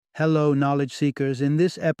Hello, knowledge seekers. In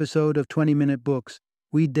this episode of 20-Minute Books,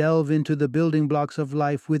 we delve into the building blocks of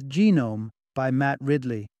life with Genome by Matt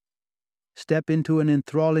Ridley. Step into an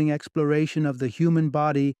enthralling exploration of the human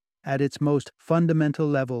body at its most fundamental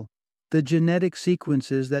level, the genetic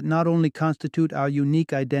sequences that not only constitute our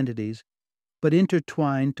unique identities, but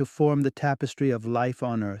intertwine to form the tapestry of life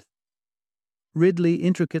on Earth. Ridley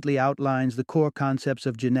intricately outlines the core concepts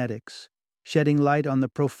of genetics, shedding light on the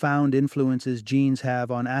profound influences genes have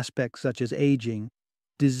on aspects such as aging,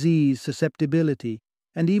 disease, susceptibility,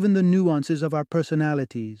 and even the nuances of our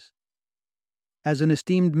personalities. As an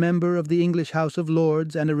esteemed member of the English House of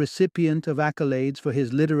Lords and a recipient of accolades for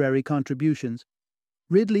his literary contributions,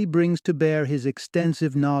 Ridley brings to bear his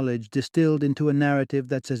extensive knowledge distilled into a narrative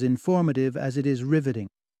that's as informative as it is riveting.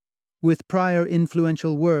 With prior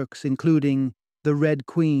influential works including The Red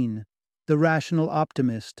Queen, The Rational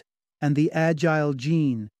Optimist, and The Agile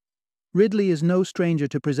Gene, Ridley is no stranger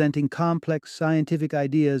to presenting complex scientific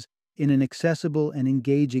ideas in an accessible and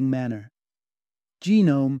engaging manner.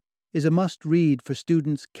 Genome is a must-read for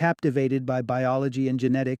students captivated by biology and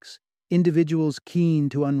genetics, individuals keen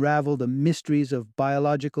to unravel the mysteries of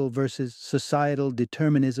biological versus societal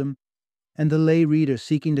determinism, and the lay reader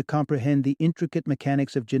seeking to comprehend the intricate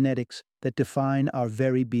mechanics of genetics that define our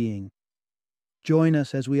very being. Join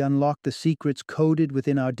us as we unlock the secrets coded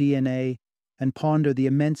within our DNA and ponder the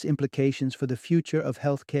immense implications for the future of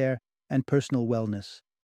healthcare and personal wellness.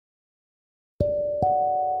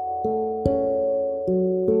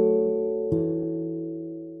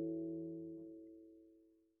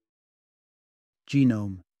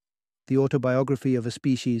 Genome, the autobiography of a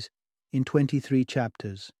species, in 23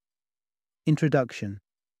 chapters. Introduction: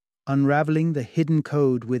 Unraveling the hidden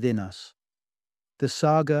code within us. The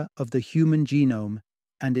saga of the human genome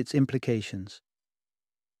and its implications.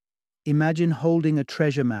 Imagine holding a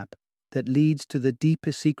treasure map that leads to the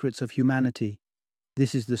deepest secrets of humanity.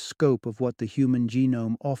 This is the scope of what the human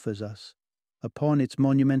genome offers us. Upon its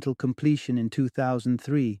monumental completion in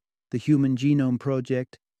 2003, the Human Genome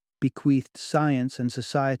Project bequeathed science and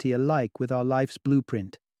society alike with our life's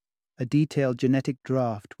blueprint, a detailed genetic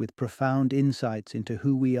draft with profound insights into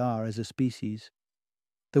who we are as a species.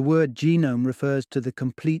 The word genome refers to the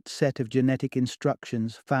complete set of genetic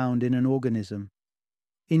instructions found in an organism.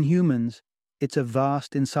 In humans, it's a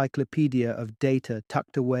vast encyclopedia of data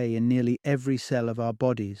tucked away in nearly every cell of our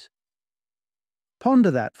bodies. Ponder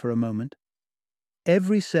that for a moment.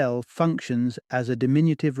 Every cell functions as a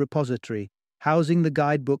diminutive repository, housing the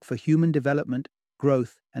guidebook for human development,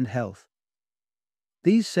 growth, and health.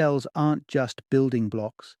 These cells aren't just building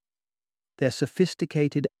blocks. They're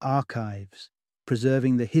sophisticated archives,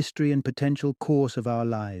 preserving the history and potential course of our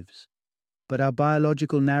lives. But our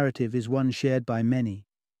biological narrative is one shared by many.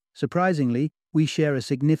 Surprisingly, we share a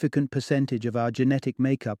significant percentage of our genetic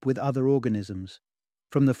makeup with other organisms.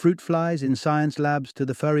 From the fruit flies in science labs to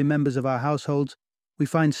the furry members of our households, we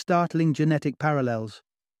find startling genetic parallels.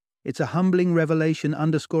 It's a humbling revelation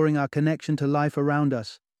underscoring our connection to life around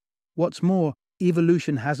us. What's more,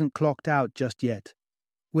 evolution hasn't clocked out just yet.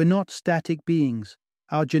 We're not static beings.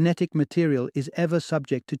 Our genetic material is ever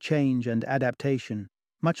subject to change and adaptation,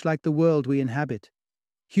 much like the world we inhabit.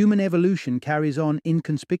 Human evolution carries on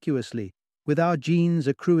inconspicuously, with our genes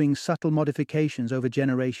accruing subtle modifications over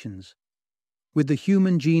generations. With the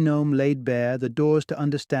human genome laid bare, the doors to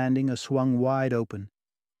understanding are swung wide open.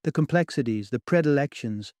 The complexities, the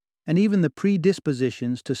predilections, and even the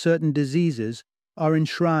predispositions to certain diseases are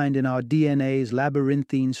enshrined in our DNA's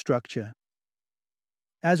labyrinthine structure.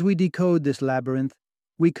 As we decode this labyrinth,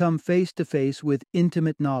 we come face to face with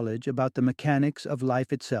intimate knowledge about the mechanics of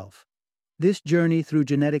life itself. This journey through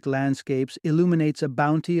genetic landscapes illuminates a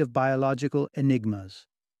bounty of biological enigmas.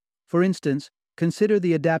 For instance, consider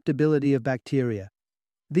the adaptability of bacteria.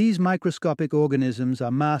 These microscopic organisms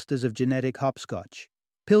are masters of genetic hopscotch,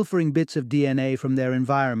 pilfering bits of DNA from their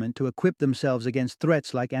environment to equip themselves against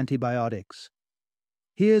threats like antibiotics.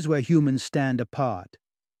 Here's where humans stand apart.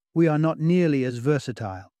 We are not nearly as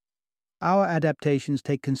versatile. Our adaptations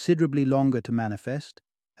take considerably longer to manifest,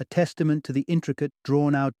 a testament to the intricate,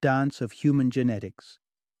 drawn-out dance of human genetics.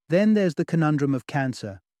 Then there's the conundrum of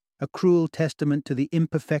cancer, a cruel testament to the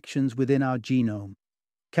imperfections within our genome.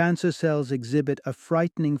 Cancer cells exhibit a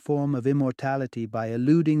frightening form of immortality by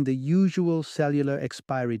eluding the usual cellular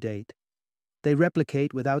expiry date. They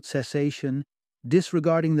replicate without cessation,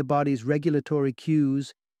 disregarding the body's regulatory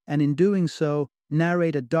cues, and in doing so,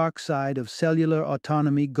 narrate a dark side of cellular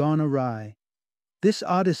autonomy gone awry. This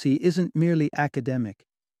odyssey isn't merely academic.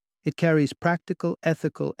 It carries practical,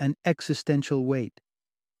 ethical, and existential weight.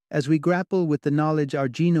 As we grapple with the knowledge our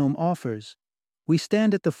genome offers, we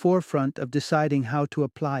stand at the forefront of deciding how to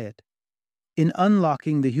apply it. In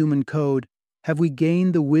unlocking the human code, have we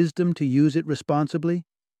gained the wisdom to use it responsibly?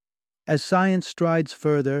 As science strides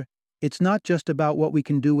further, it's not just about what we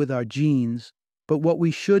can do with our genes, but what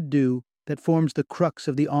we should do that forms the crux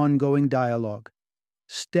of the ongoing dialogue.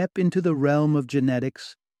 Step into the realm of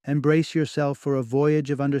genetics and brace yourself for a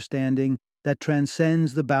voyage of understanding that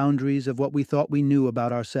transcends the boundaries of what we thought we knew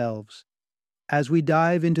about ourselves. As we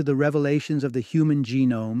dive into the revelations of the human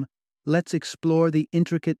genome, let's explore the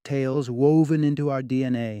intricate tales woven into our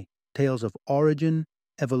DNA, tales of origin,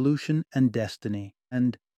 evolution, and destiny.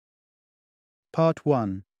 And Part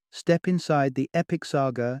 1. Step inside the epic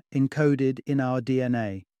saga encoded in our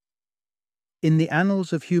DNA. In the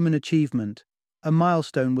annals of human achievement, a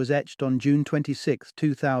milestone was etched on June 26,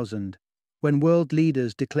 2000, when world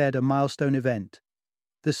leaders declared a milestone event,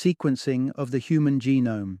 the sequencing of the human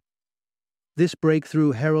genome. This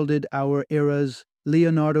breakthrough heralded our era's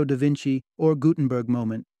Leonardo da Vinci or Gutenberg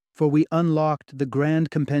moment, for we unlocked the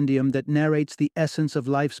grand compendium that narrates the essence of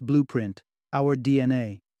life's blueprint, our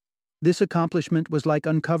DNA. This accomplishment was like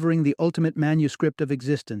uncovering the ultimate manuscript of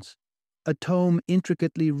existence, a tome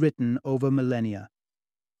intricately written over millennia.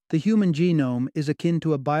 The human genome is akin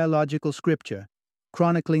to a biological scripture,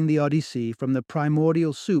 chronicling the odyssey from the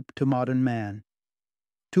primordial soup to modern man.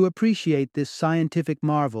 To appreciate this scientific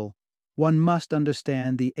marvel, one must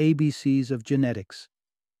understand the ABCs of genetics.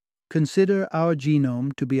 Consider our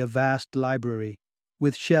genome to be a vast library,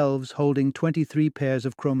 with shelves holding 23 pairs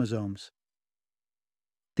of chromosomes.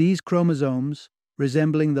 These chromosomes,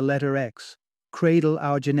 resembling the letter X, cradle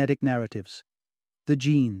our genetic narratives, the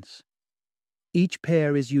genes. Each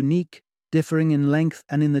pair is unique, differing in length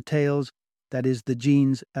and in the tails, that is, the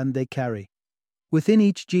genes and they carry. Within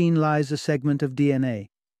each gene lies a segment of DNA,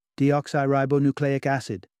 deoxyribonucleic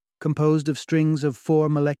acid, composed of strings of 4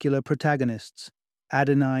 molecular protagonists,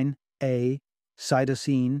 adenine, A,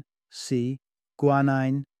 cytosine, C,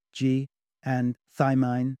 guanine, G, and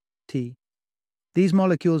thymine, T. These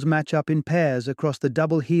molecules match up in pairs across the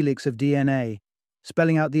double helix of DNA,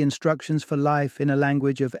 spelling out the instructions for life in a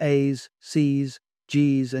language of A's, C's,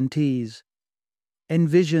 G's, and T's.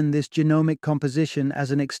 Envision this genomic composition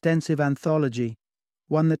as an extensive anthology,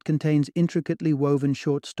 one that contains intricately woven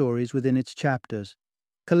short stories within its chapters,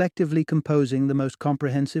 collectively composing the most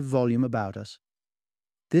comprehensive volume about us.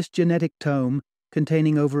 This genetic tome,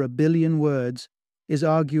 containing over 1 billion words, is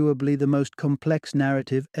arguably the most complex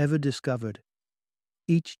narrative ever discovered,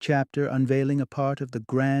 each chapter unveiling a part of the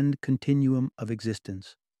grand continuum of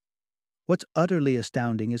existence. What's utterly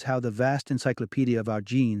astounding is how the vast encyclopedia of our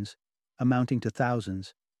genes, amounting to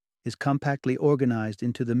thousands, is compactly organized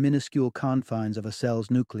into the minuscule confines of a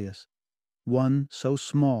cell's nucleus, one so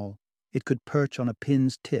small it could perch on a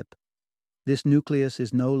pin's tip. This nucleus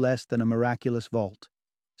is no less than a miraculous vault,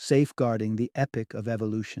 safeguarding the epic of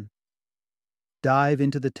evolution. Dive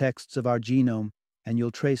into the texts of our genome, and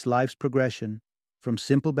you'll trace life's progression, from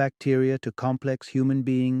simple bacteria to complex human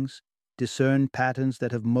beings, discern patterns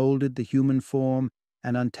that have molded the human form,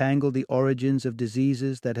 and untangle the origins of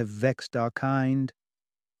diseases that have vexed our kind.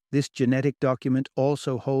 This genetic document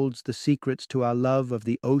also holds the secrets to our love of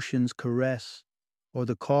the ocean's caress, or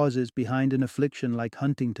the causes behind an affliction like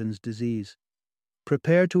Huntington's disease.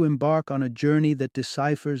 Prepare to embark on a journey that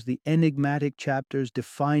deciphers the enigmatic chapters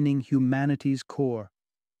defining humanity's core.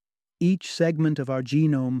 Each segment of our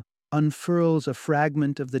genome unfurls a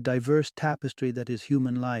fragment of the diverse tapestry that is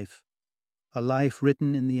human life, a life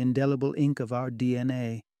written in the indelible ink of our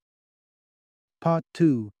DNA. Part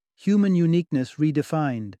 2. Human Uniqueness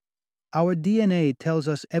Redefined. Our DNA tells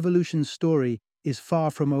us evolution's story is far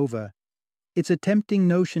from over. It's a tempting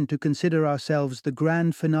notion to consider ourselves the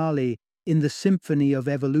grand finale in the symphony of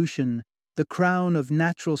evolution, the crown of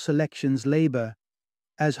natural selection's labor,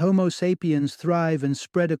 as Homo sapiens thrive and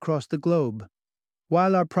spread across the globe.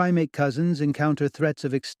 While our primate cousins encounter threats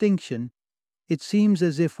of extinction, it seems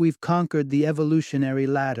as if we've conquered the evolutionary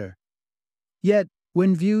ladder. Yet,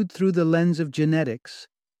 when viewed through the lens of genetics,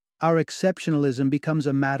 our exceptionalism becomes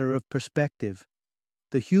a matter of perspective.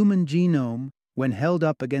 The human genome, when held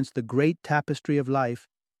up against the great tapestry of life,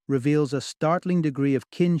 reveals a startling degree of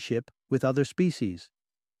kinship with other species.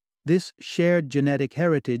 This shared genetic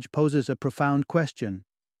heritage poses a profound question.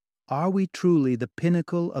 Are we truly the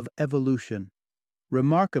pinnacle of evolution?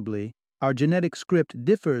 Remarkably, our genetic script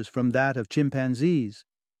differs from that of chimpanzees,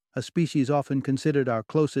 a species often considered our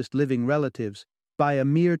closest living relatives, by a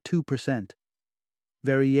mere 2%.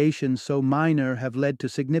 Variations so minor have led to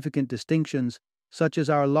significant distinctions, such as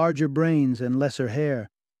our larger brains and lesser hair,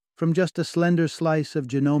 from just a slender slice of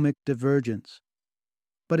genomic divergence.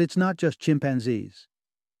 But it's not just chimpanzees.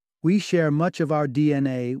 We share much of our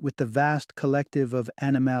DNA with the vast collective of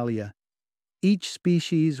Animalia, each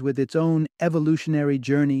species with its own evolutionary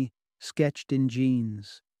journey sketched in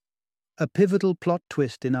genes. A pivotal plot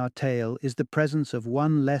twist in our tale is the presence of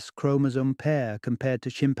one less chromosome pair compared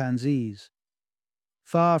to chimpanzees.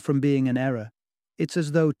 Far from being an error, it's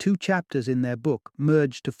as though two chapters in their book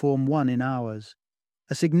merged to form one in ours,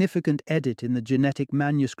 a significant edit in the genetic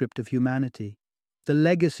manuscript of humanity. The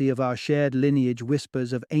legacy of our shared lineage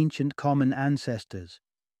whispers of ancient common ancestors.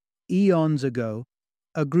 Eons ago,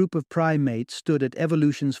 a group of primates stood at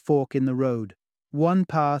evolution's fork in the road, one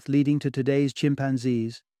path leading to today's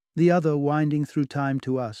chimpanzees, the other winding through time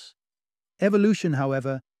to us. Evolution,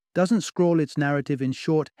 however, doesn't scroll its narrative in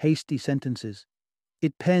short, hasty sentences.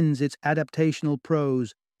 It pens its adaptational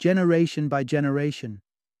prose, generation by generation.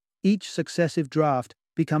 Each successive draft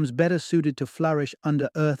becomes better suited to flourish under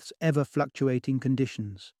Earth's ever-fluctuating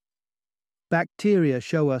conditions. Bacteria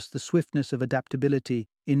show us the swiftness of adaptability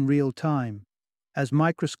in real time. As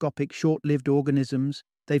microscopic, short-lived organisms,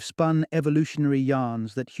 they've spun evolutionary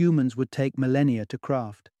yarns that humans would take millennia to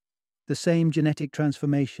craft. The same genetic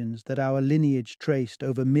transformations that our lineage traced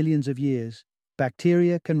over millions of years,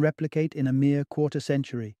 bacteria can replicate in a mere quarter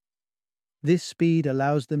century. This speed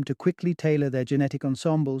allows them to quickly tailor their genetic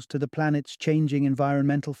ensembles to the planet's changing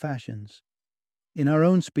environmental fashions. In our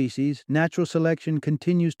own species, natural selection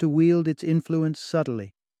continues to wield its influence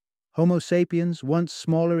subtly. Homo sapiens, once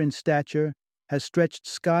smaller in stature, has stretched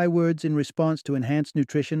skywards in response to enhanced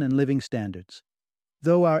nutrition and living standards.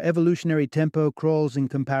 Though our evolutionary tempo crawls in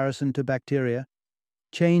comparison to bacteria,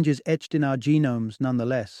 change is etched in our genomes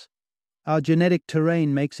nonetheless. Our genetic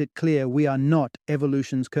terrain makes it clear we are not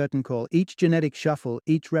evolution's curtain call. Each genetic shuffle,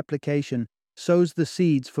 each replication, sows the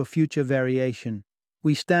seeds for future variation.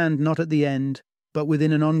 We stand not at the end, but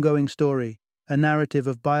within an ongoing story, a narrative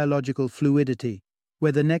of biological fluidity,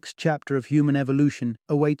 where the next chapter of human evolution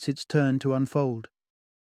awaits its turn to unfold.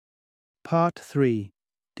 Part 3.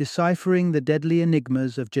 Deciphering the deadly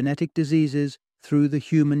enigmas of genetic diseases through the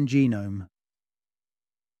human genome.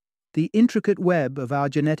 The intricate web of our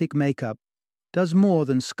genetic makeup does more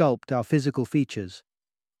than sculpt our physical features.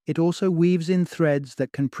 It also weaves in threads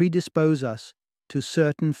that can predispose us to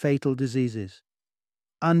certain fatal diseases.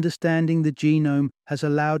 Understanding the genome has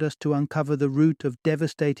allowed us to uncover the root of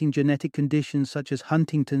devastating genetic conditions such as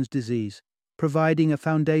Huntington's disease, providing a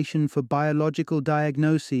foundation for biological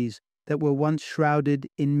diagnoses that were once shrouded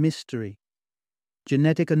in mystery.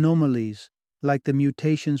 Genetic anomalies, like the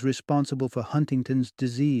mutations responsible for Huntington's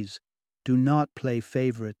disease, do not play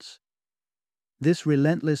favorites. This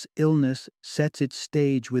relentless illness sets its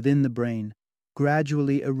stage within the brain,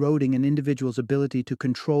 gradually eroding an individual's ability to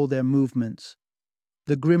control their movements.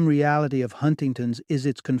 The grim reality of Huntington's is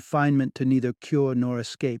its confinement to neither cure nor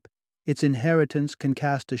escape. Its inheritance can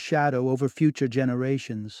cast a shadow over future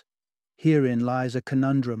generations. Herein lies a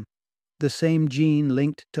conundrum. The same gene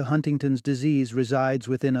linked to Huntington's disease resides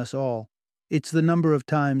within us all. It's the number of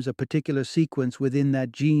times a particular sequence within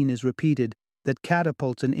that gene is repeated that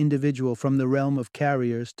catapults an individual from the realm of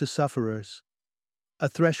carriers to sufferers. A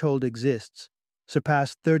threshold exists.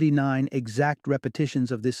 Surpass 39 exact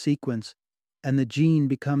repetitions of this sequence, and the gene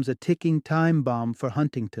becomes a ticking time bomb for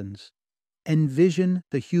Huntington's. Envision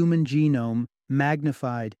the human genome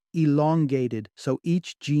magnified, elongated, so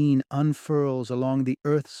each gene unfurls along the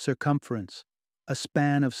Earth's circumference, a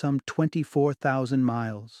span of some 24,000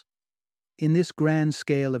 miles. In this grand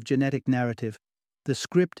scale of genetic narrative, the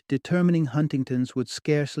script determining Huntington's would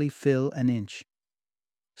scarcely fill an inch.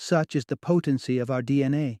 Such is the potency of our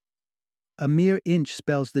DNA. A mere inch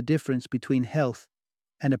spells the difference between health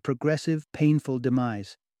and a progressive, painful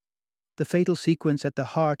demise. The fatal sequence at the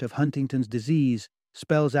heart of Huntington's disease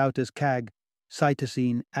spells out as CAG,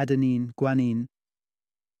 cytosine, adenine, guanine.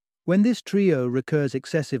 When this trio recurs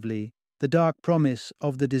excessively, the dark promise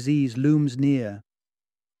of the disease looms near.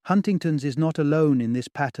 Huntington's is not alone in this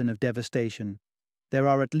pattern of devastation. There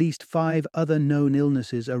are at least 5 other known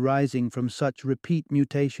illnesses arising from such repeat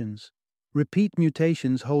mutations. Repeat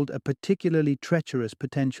mutations hold a particularly treacherous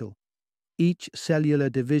potential. Each cellular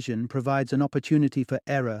division provides an opportunity for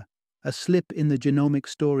error, a slip in the genomic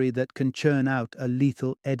story that can churn out a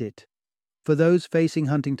lethal edit. For those facing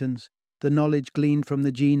Huntington's, the knowledge gleaned from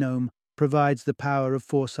the genome provides the power of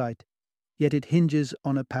foresight, yet it hinges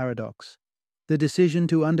on a paradox. The decision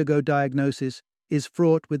to undergo diagnosis is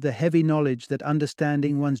fraught with the heavy knowledge that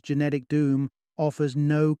understanding one's genetic doom offers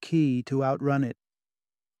no key to outrun it.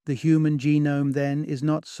 The human genome, then, is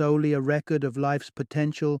not solely a record of life's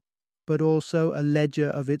potential, but also a ledger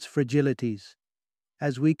of its fragilities.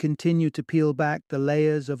 As we continue to peel back the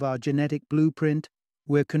layers of our genetic blueprint,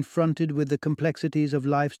 we're confronted with the complexities of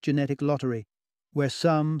life's genetic lottery, where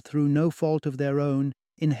some, through no fault of their own,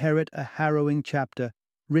 inherit a harrowing chapter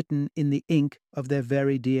written in the ink of their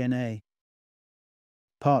very DNA.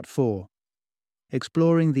 Part 4.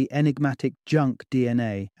 Exploring the enigmatic junk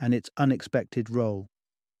DNA and its unexpected role.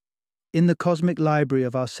 In the cosmic library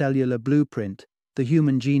of our cellular blueprint, the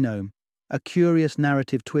human genome, a curious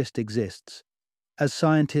narrative twist exists. As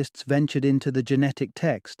scientists ventured into the genetic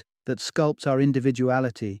text that sculpts our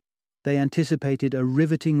individuality, they anticipated a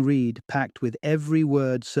riveting read packed with every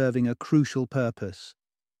word serving a crucial purpose.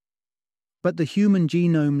 But the human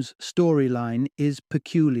genome's storyline is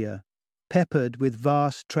peculiar, peppered with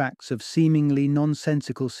vast tracts of seemingly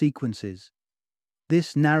nonsensical sequences.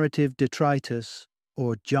 This narrative detritus,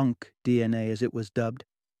 or junk DNA as it was dubbed,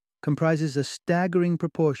 comprises a staggering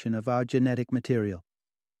proportion of our genetic material.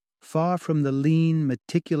 Far from the lean,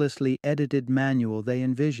 meticulously edited manual they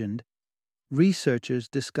envisioned, researchers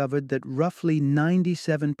discovered that roughly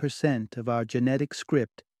 97% of our genetic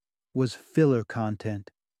script was filler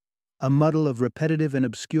content, a muddle of repetitive and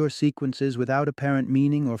obscure sequences without apparent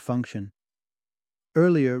meaning or function.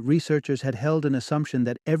 Earlier, researchers had held an assumption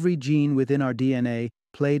that every gene within our DNA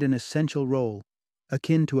played an essential role,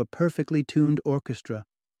 akin to a perfectly tuned orchestra,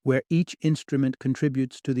 where each instrument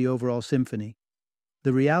contributes to the overall symphony.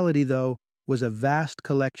 The reality, though, was a vast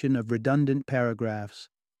collection of redundant paragraphs,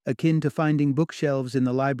 akin to finding bookshelves in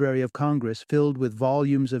the Library of Congress filled with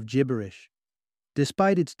volumes of gibberish.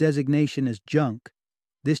 Despite its designation as junk,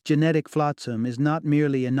 this genetic flotsam is not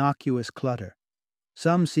merely innocuous clutter.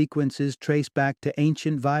 Some sequences trace back to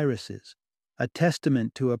ancient viruses, a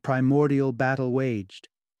testament to a primordial battle waged,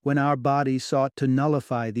 when our bodies sought to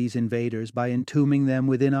nullify these invaders by entombing them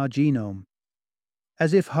within our genome.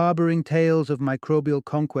 As if harboring tales of microbial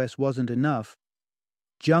conquest wasn't enough,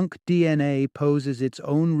 junk DNA poses its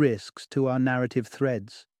own risks to our narrative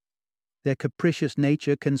threads. Their capricious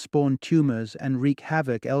nature can spawn tumors and wreak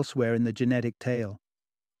havoc elsewhere in the genetic tale,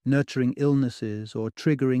 nurturing illnesses or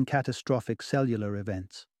triggering catastrophic cellular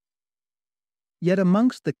events. Yet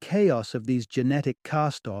amongst the chaos of these genetic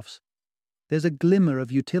cast-offs, there's a glimmer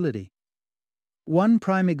of utility. One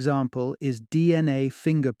prime example is DNA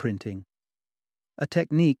fingerprinting, a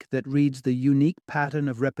technique that reads the unique pattern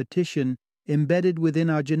of repetition embedded within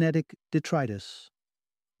our genetic detritus.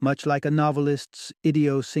 Much like a novelist's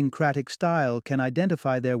idiosyncratic style can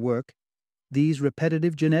identify their work, these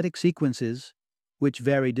repetitive genetic sequences, which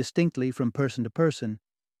vary distinctly from person to person,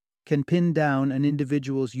 can pin down an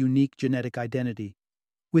individual's unique genetic identity.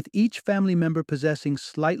 With each family member possessing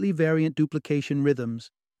slightly variant duplication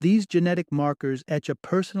rhythms, these genetic markers etch a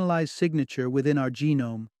personalized signature within our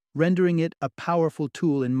genome, rendering it a powerful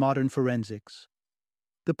tool in modern forensics.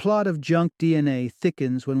 The plot of junk DNA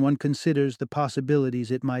thickens when one considers the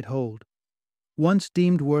possibilities it might hold. Once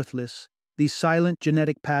deemed worthless, these silent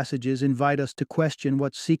genetic passages invite us to question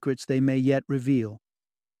what secrets they may yet reveal.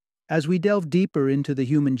 As we delve deeper into the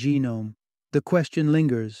human genome, the question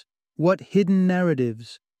lingers: what hidden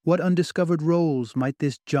narratives, what undiscovered roles might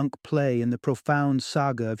this junk play in the profound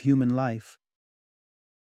saga of human life?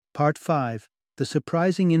 Part 5. The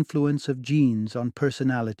surprising influence of genes on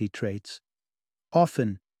personality traits.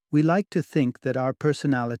 Often, we like to think that our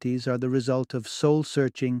personalities are the result of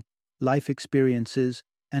soul-searching, life experiences,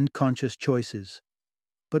 and conscious choices.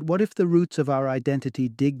 But what if the roots of our identity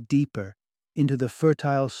dig deeper into the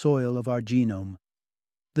fertile soil of our genome?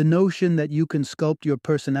 The notion that you can sculpt your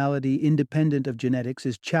personality independent of genetics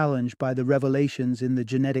is challenged by the revelations in the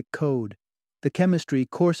genetic code. The chemistry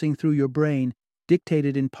coursing through your brain,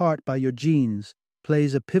 dictated in part by your genes,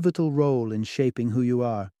 plays a pivotal role in shaping who you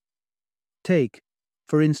are. Take,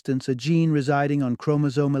 for instance, a gene residing on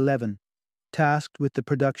chromosome 11, tasked with the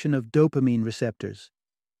production of dopamine receptors.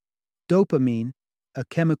 Dopamine, a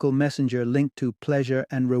chemical messenger linked to pleasure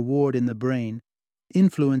and reward in the brain,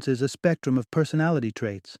 influences a spectrum of personality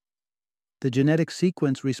traits. The genetic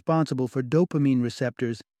sequence responsible for dopamine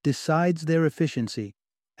receptors decides their efficiency,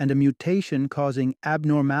 and a mutation causing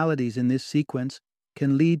abnormalities in this sequence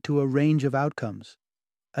can lead to a range of outcomes.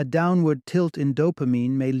 A downward tilt in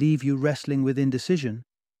dopamine may leave you wrestling with indecision,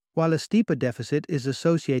 while a steeper deficit is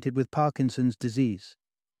associated with Parkinson's disease.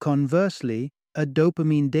 Conversely, a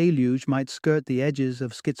dopamine deluge might skirt the edges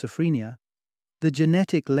of schizophrenia. The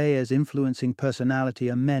genetic layers influencing personality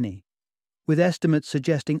are many, with estimates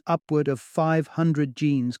suggesting upward of 500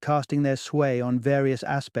 genes casting their sway on various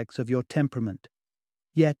aspects of your temperament.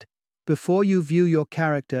 Yet, before you view your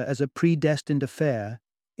character as a predestined affair,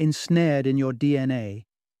 ensnared in your DNA,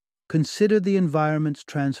 consider the environment's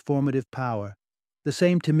transformative power. The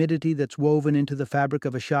same timidity that's woven into the fabric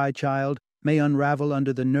of a shy child may unravel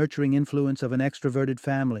under the nurturing influence of an extroverted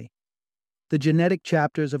family. The genetic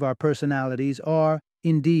chapters of our personalities are,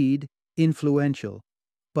 indeed, influential,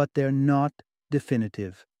 but they're not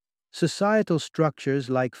definitive. Societal structures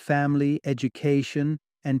like family, education,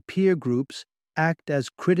 and peer groups act as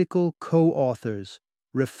critical co-authors,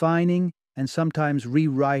 refining and sometimes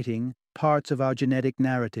rewriting parts of our genetic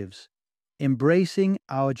narratives. Embracing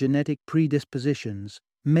our genetic predispositions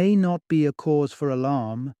may not be a cause for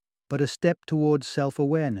alarm, but a step towards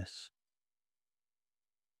self-awareness.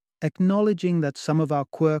 Acknowledging that some of our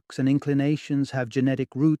quirks and inclinations have genetic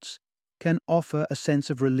roots can offer a sense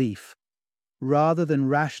of relief. Rather than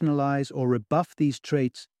rationalize or rebuff these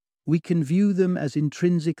traits, we can view them as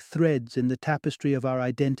intrinsic threads in the tapestry of our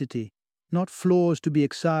identity, not flaws to be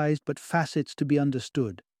excised but facets to be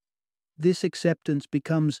understood. This acceptance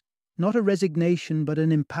becomes not a resignation but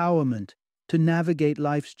an empowerment to navigate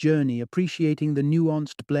life's journey, appreciating the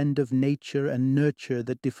nuanced blend of nature and nurture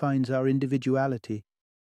that defines our individuality.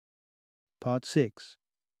 Part 6.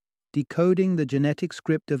 Decoding the genetic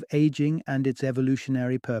script of aging and its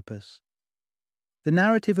evolutionary purpose. The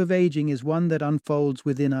narrative of aging is one that unfolds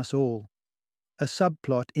within us all, a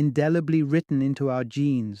subplot indelibly written into our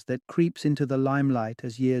genes that creeps into the limelight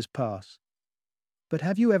as years pass. But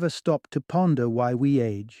have you ever stopped to ponder why we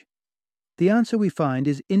age? The answer we find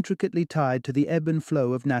is intricately tied to the ebb and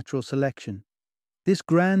flow of natural selection. This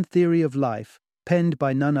grand theory of life, penned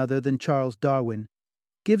by none other than Charles Darwin,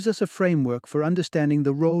 gives us a framework for understanding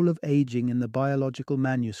the role of aging in the biological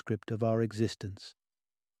manuscript of our existence.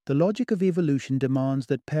 The logic of evolution demands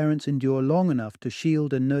that parents endure long enough to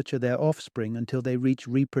shield and nurture their offspring until they reach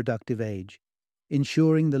reproductive age,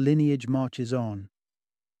 ensuring the lineage marches on.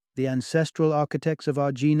 The ancestral architects of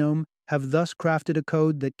our genome have thus crafted a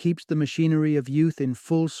code that keeps the machinery of youth in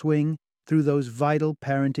full swing through those vital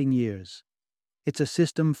parenting years. It's a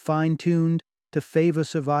system fine-tuned to favor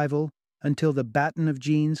survival until the baton of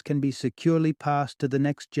genes can be securely passed to the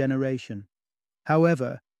next generation.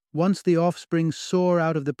 However, once the offspring soar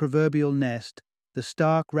out of the proverbial nest, the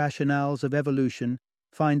stark rationales of evolution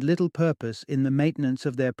find little purpose in the maintenance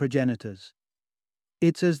of their progenitors.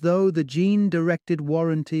 It's as though the gene-directed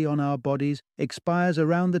warranty on our bodies expires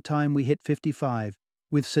around the time we hit 55,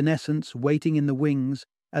 with senescence waiting in the wings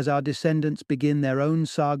as our descendants begin their own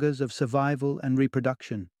sagas of survival and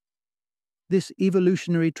reproduction. This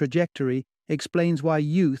evolutionary trajectory explains why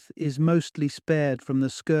youth is mostly spared from the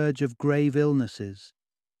scourge of grave illnesses.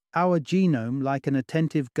 Our genome, like an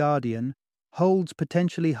attentive guardian, holds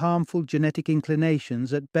potentially harmful genetic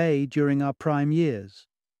inclinations at bay during our prime years.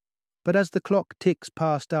 But as the clock ticks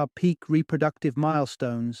past our peak reproductive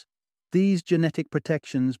milestones, these genetic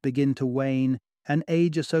protections begin to wane and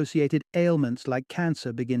age-associated ailments like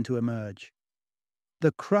cancer begin to emerge.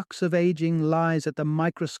 The crux of aging lies at the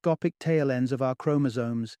microscopic tail ends of our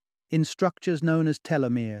chromosomes, in structures known as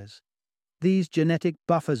telomeres. These genetic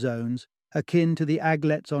buffer zones, akin to the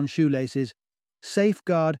aglets on shoelaces,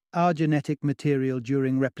 safeguard our genetic material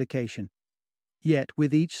during replication. Yet,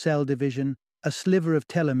 with each cell division, a sliver of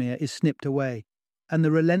telomere is snipped away, and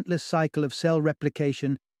the relentless cycle of cell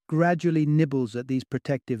replication gradually nibbles at these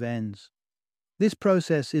protective ends. This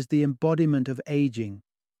process is the embodiment of aging,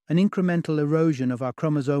 an incremental erosion of our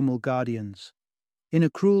chromosomal guardians. In a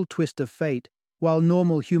cruel twist of fate, while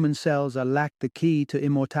normal human cells are lack the key to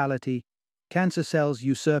immortality, cancer cells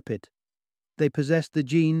usurp it. They possess the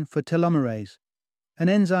gene for telomerase, an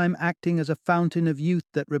enzyme acting as a fountain of youth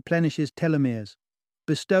that replenishes telomeres,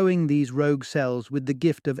 bestowing these rogue cells with the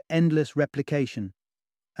gift of endless replication,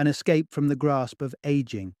 an escape from the grasp of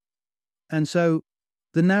aging. And so,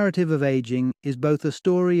 the narrative of aging is both a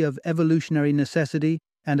story of evolutionary necessity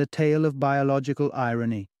and a tale of biological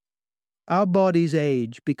irony. Our bodies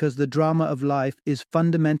age because the drama of life is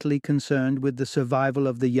fundamentally concerned with the survival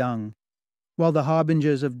of the young, while the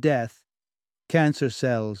harbingers of death, cancer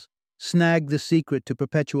cells, snag the secret to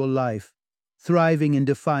perpetual life, thriving in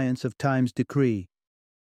defiance of time's decree.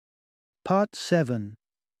 Part 7.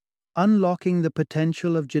 Unlocking the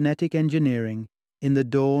potential of genetic engineering in the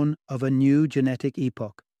dawn of a new genetic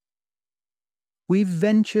epoch. We've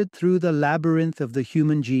ventured through the labyrinth of the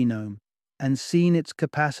human genome and seen its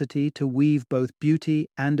capacity to weave both beauty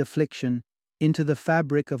and affliction into the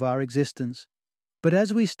fabric of our existence. But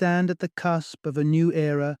as we stand at the cusp of a new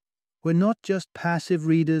era, we're not just passive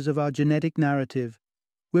readers of our genetic narrative,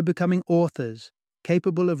 we're becoming authors,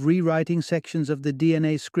 capable of rewriting sections of the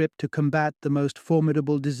DNA script to combat the most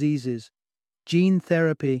formidable diseases. Gene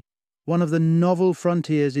therapy, one of the novel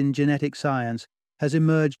frontiers in genetic science, has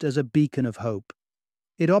emerged as a beacon of hope.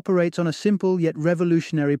 It operates on a simple yet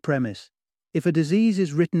revolutionary premise. If a disease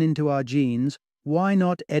is written into our genes, Why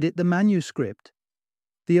not edit the manuscript?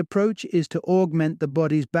 The approach is to augment the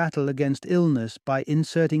body's battle against illness by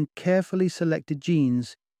inserting carefully selected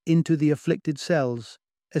genes into the afflicted cells,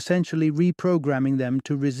 essentially reprogramming them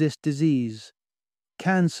to resist disease.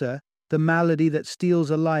 Cancer, the malady that steals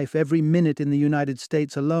a life every minute in the United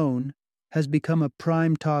States alone, has become a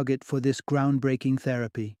prime target for this groundbreaking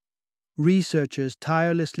therapy. Researchers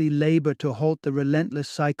tirelessly labor to halt the relentless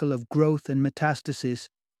cycle of growth and metastasis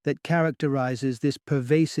that characterizes this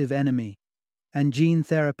pervasive enemy, and gene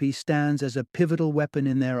therapy stands as a pivotal weapon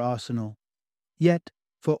in their arsenal. Yet,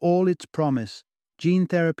 for all its promise, gene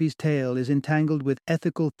therapy's tale is entangled with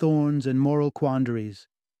ethical thorns and moral quandaries.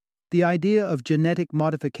 The idea of genetic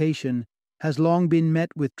modification has long been met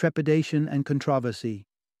with trepidation and controversy.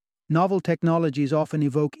 Novel technologies often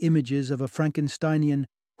evoke images of a Frankensteinian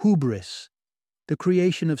hubris, the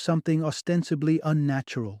creation of something ostensibly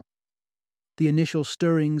unnatural. The initial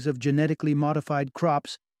stirrings of genetically modified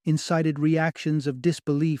crops incited reactions of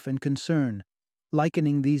disbelief and concern,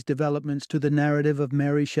 likening these developments to the narrative of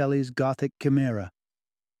Mary Shelley's Gothic chimera.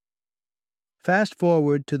 Fast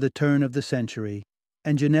forward to the turn of the century,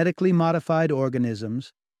 and genetically modified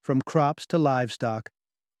organisms, from crops to livestock,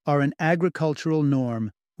 are an agricultural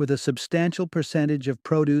norm with a substantial percentage of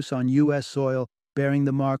produce on U.S. soil bearing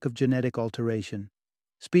the mark of genetic alteration.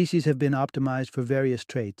 Species have been optimized for various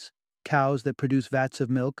traits: cows that produce vats of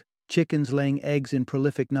milk, chickens laying eggs in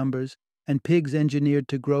prolific numbers, and pigs engineered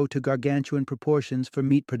to grow to gargantuan proportions for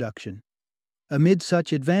meat production. Amid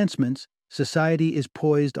such advancements, society is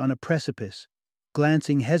poised on a precipice,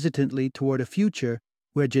 glancing hesitantly toward a future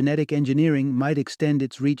where genetic engineering might extend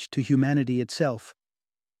its reach to humanity itself.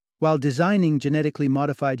 While designing genetically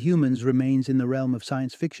modified humans remains in the realm of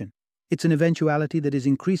science fiction, it's an eventuality that is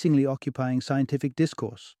increasingly occupying scientific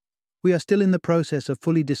discourse. We are still in the process of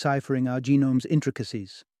fully deciphering our genome's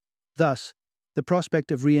intricacies. Thus, the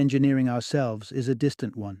prospect of re-engineering ourselves is a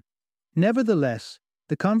distant one. Nevertheless,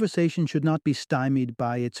 the conversation should not be stymied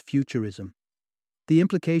by its futurism. The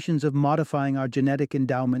implications of modifying our genetic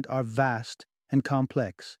endowment are vast and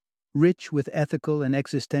complex, rich with ethical and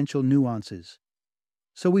existential nuances.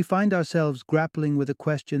 So we find ourselves grappling with a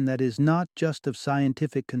question that is not just of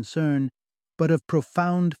scientific concern, but of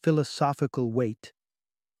profound philosophical weight.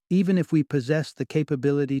 Even if we possess the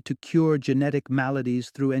capability to cure genetic maladies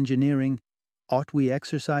through engineering, ought we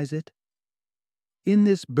exercise it? In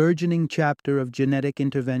this burgeoning chapter of genetic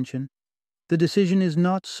intervention, the decision is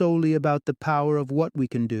not solely about the power of what we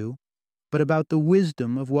can do, but about the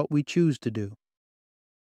wisdom of what we choose to do.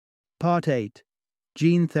 Part 8.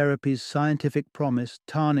 Gene therapy's scientific promise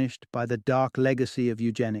tarnished by the dark legacy of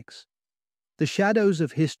eugenics. The shadows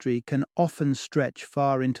of history can often stretch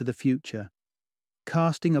far into the future,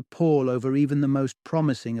 casting a pall over even the most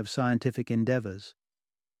promising of scientific endeavors.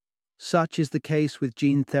 Such is the case with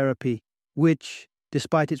gene therapy, which,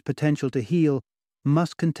 despite its potential to heal,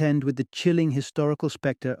 must contend with the chilling historical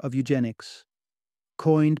specter of eugenics.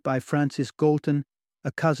 Coined by Francis Galton,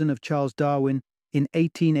 a cousin of Charles Darwin, in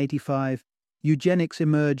 1885, eugenics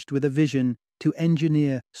emerged with a vision to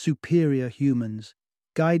engineer superior humans,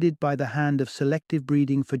 guided by the hand of selective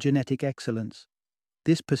breeding for genetic excellence.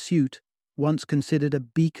 This pursuit, once considered a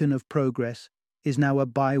beacon of progress, is now a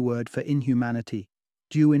byword for inhumanity,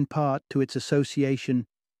 due in part to its association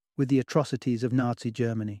with the atrocities of Nazi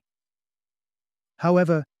Germany.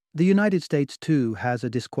 However, the United States too has a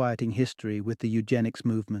disquieting history with the eugenics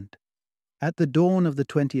movement. At the dawn of the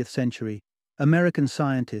 20th century, American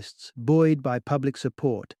scientists, buoyed by public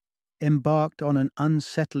support, embarked on an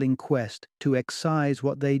unsettling quest to excise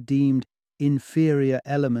what they deemed inferior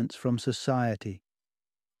elements from society.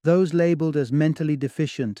 Those labeled as mentally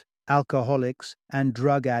deficient, alcoholics, and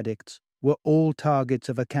drug addicts were all targets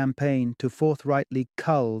of a campaign to forthrightly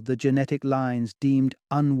cull the genetic lines deemed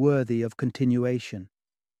unworthy of continuation.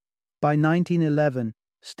 By 1911,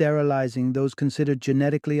 sterilizing those considered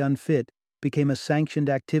genetically unfit became a sanctioned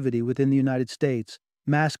activity within the United States,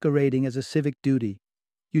 masquerading as a civic duty.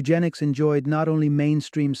 Eugenics enjoyed not only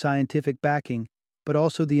mainstream scientific backing, but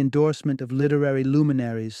also the endorsement of literary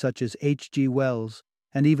luminaries such as H.G. Wells,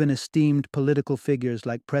 and even esteemed political figures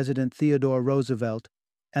like President Theodore Roosevelt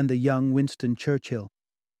and the young Winston Churchill.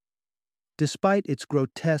 Despite its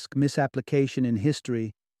grotesque misapplication in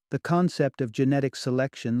history, the concept of genetic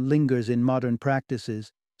selection lingers in modern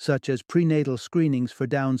practices, such as prenatal screenings for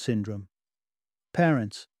Down syndrome.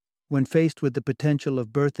 Parents, when faced with the potential of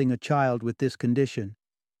birthing a child with this condition,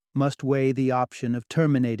 must weigh the option of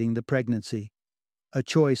terminating the pregnancy, a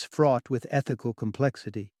choice fraught with ethical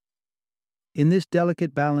complexity. In this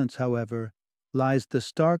delicate balance, however, lies the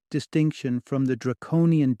stark distinction from the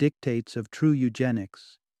draconian dictates of true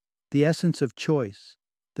eugenics. The essence of choice,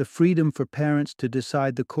 the freedom for parents to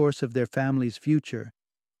decide the course of their family's future,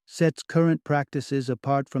 sets current practices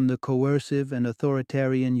apart from the coercive and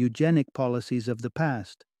authoritarian eugenic policies of the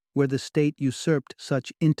past, where the state usurped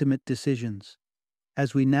such intimate decisions.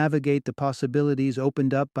 As we navigate the possibilities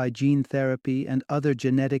opened up by gene therapy and other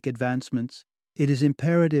genetic advancements, it is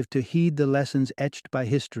imperative to heed the lessons etched by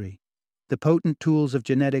history. The potent tools of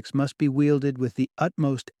genetics must be wielded with the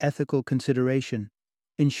utmost ethical consideration,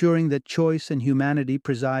 ensuring that choice and humanity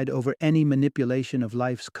preside over any manipulation of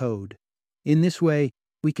life's code. In this way,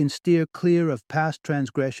 we can steer clear of past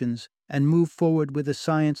transgressions and move forward with a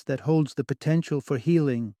science that holds the potential for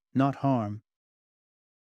healing, not harm.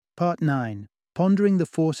 Part 9. Pondering the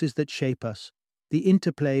forces that shape us, the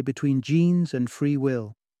interplay between genes and free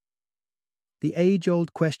will. The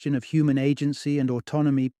age-old question of human agency and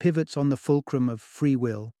autonomy pivots on the fulcrum of free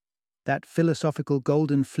will, that philosophical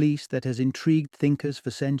golden fleece that has intrigued thinkers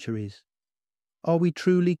for centuries. Are we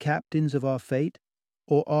truly captains of our fate,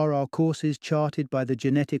 or are our courses charted by the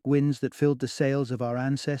genetic winds that filled the sails of our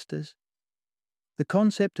ancestors? The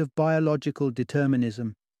concept of biological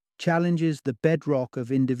determinism challenges the bedrock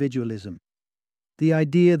of individualism. The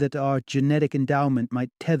idea that our genetic endowment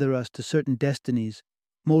might tether us to certain destinies,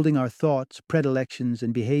 molding our thoughts, predilections,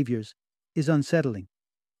 and behaviors, is unsettling.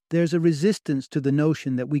 There's a resistance to the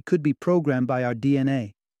notion that we could be programmed by our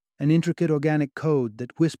DNA, an intricate organic code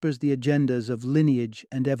that whispers the agendas of lineage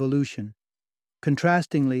and evolution.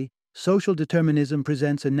 Contrastingly, social determinism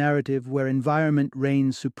presents a narrative where environment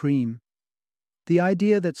reigns supreme. The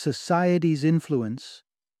idea that society's influence,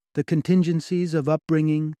 the contingencies of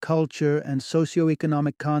upbringing, culture, and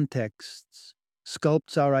socioeconomic contexts,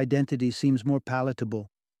 sculpts our identity seems more palatable.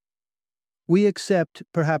 We accept,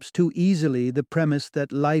 perhaps too easily, the premise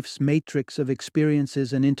that life's matrix of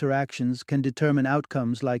experiences and interactions can determine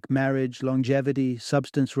outcomes like marriage, longevity,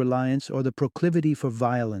 substance reliance, or the proclivity for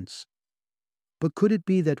violence. But could it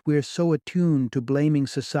be that we're so attuned to blaming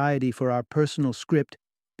society for our personal script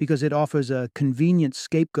because it offers a convenient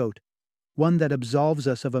scapegoat, one that absolves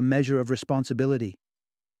us of a measure of responsibility?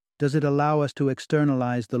 Does it allow us to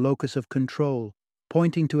externalize the locus of control,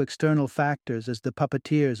 pointing to external factors as the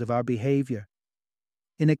puppeteers of our behavior?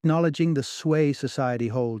 In acknowledging the sway society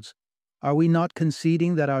holds, are we not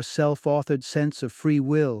conceding that our self-authored sense of free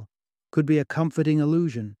will could be a comforting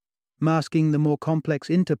illusion, masking the more complex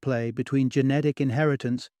interplay between genetic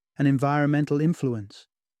inheritance and environmental influence?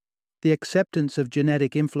 The acceptance of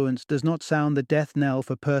genetic influence does not sound the death knell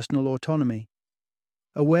for personal autonomy.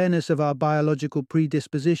 Awareness of our biological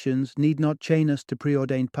predispositions need not chain us to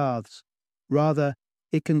preordained paths. Rather,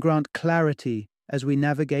 it can grant clarity as we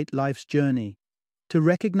navigate life's journey. To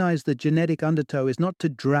recognize the genetic undertow is not to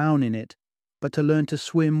drown in it, but to learn to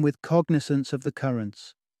swim with cognizance of the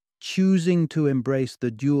currents. Choosing to embrace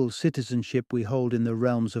the dual citizenship we hold in the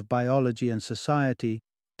realms of biology and society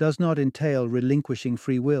does not entail relinquishing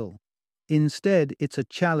free will. Instead, it's a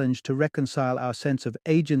challenge to reconcile our sense of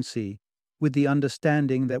agency with the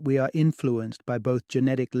understanding that we are influenced by both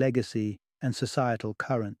genetic legacy and societal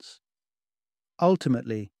currents.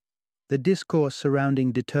 Ultimately, the discourse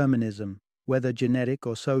surrounding determinism, whether genetic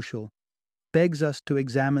or social, begs us to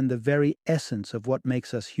examine the very essence of what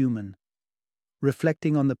makes us human.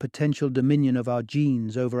 Reflecting on the potential dominion of our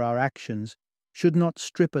genes over our actions should not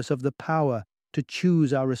strip us of the power to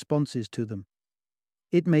choose our responses to them.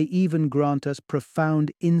 It may even grant us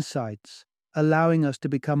profound insights, allowing us to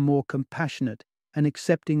become more compassionate and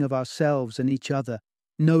accepting of ourselves and each other,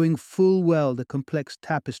 knowing full well the complex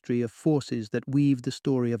tapestry of forces that weave the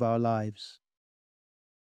story of our lives.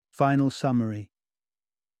 Final summary.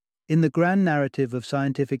 In the grand narrative of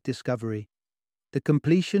scientific discovery, the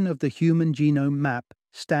completion of the human genome map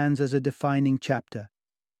stands as a defining chapter,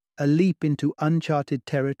 a leap into uncharted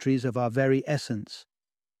territories of our very essence.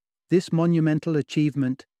 This monumental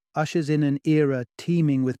achievement ushers in an era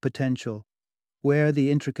teeming with potential, where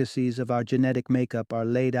the intricacies of our genetic makeup are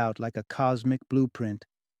laid out like a cosmic blueprint,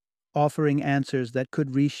 offering answers that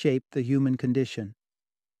could reshape the human condition.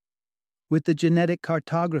 With the genetic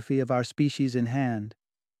cartography of our species in hand,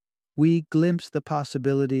 we glimpse the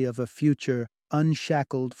possibility of a future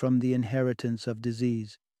unshackled from the inheritance of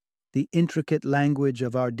disease. The intricate language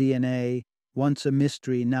of our DNA, once a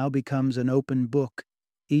mystery, now becomes an open book,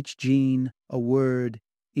 each gene a word,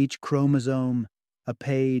 each chromosome a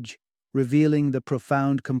page, revealing the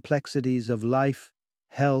profound complexities of life,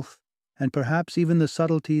 health, and perhaps even the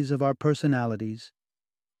subtleties of our personalities.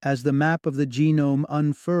 As the map of the genome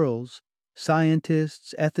unfurls,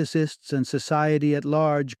 scientists, ethicists, and society at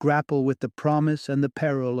large grapple with the promise and the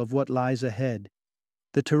peril of what lies ahead.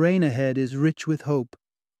 The terrain ahead is rich with hope,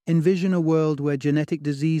 Envision a world where genetic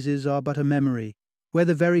diseases are but a memory, where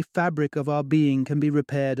the very fabric of our being can be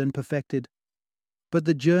repaired and perfected. But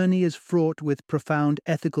the journey is fraught with profound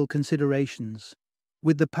ethical considerations.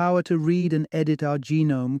 With the power to read and edit our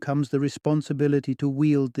genome comes the responsibility to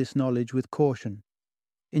wield this knowledge with caution,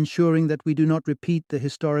 ensuring that we do not repeat the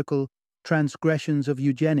historical transgressions of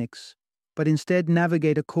eugenics, but instead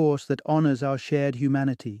navigate a course that honors our shared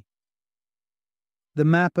humanity. The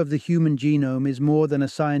map of the human genome is more than a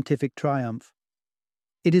scientific triumph.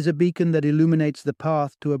 It is a beacon that illuminates the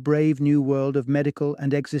path to a brave new world of medical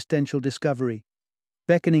and existential discovery,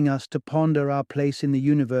 beckoning us to ponder our place in the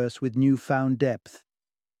universe with newfound depth.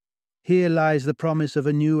 Here lies the promise of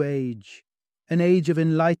a new age, an age of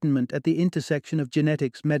enlightenment at the intersection of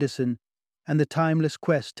genetics, medicine, and the timeless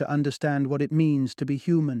quest to understand what it means to be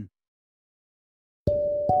human.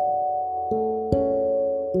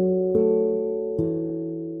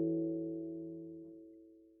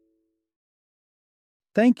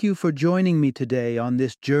 Thank you for joining me today on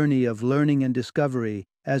this journey of learning and discovery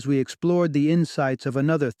as we explored the insights of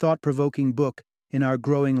another thought-provoking book in our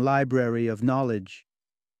growing library of knowledge.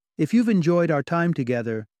 If you've enjoyed our time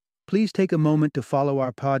together, please take a moment to follow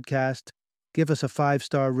our podcast, give us a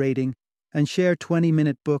 5-star rating, and share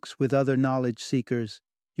 20-minute books with other knowledge seekers.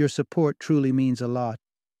 Your support truly means a lot.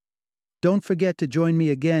 Don't forget to join me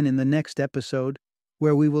again in the next episode,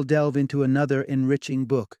 where we will delve into another enriching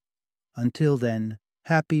book. Until then,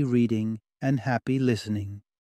 happy reading and happy listening.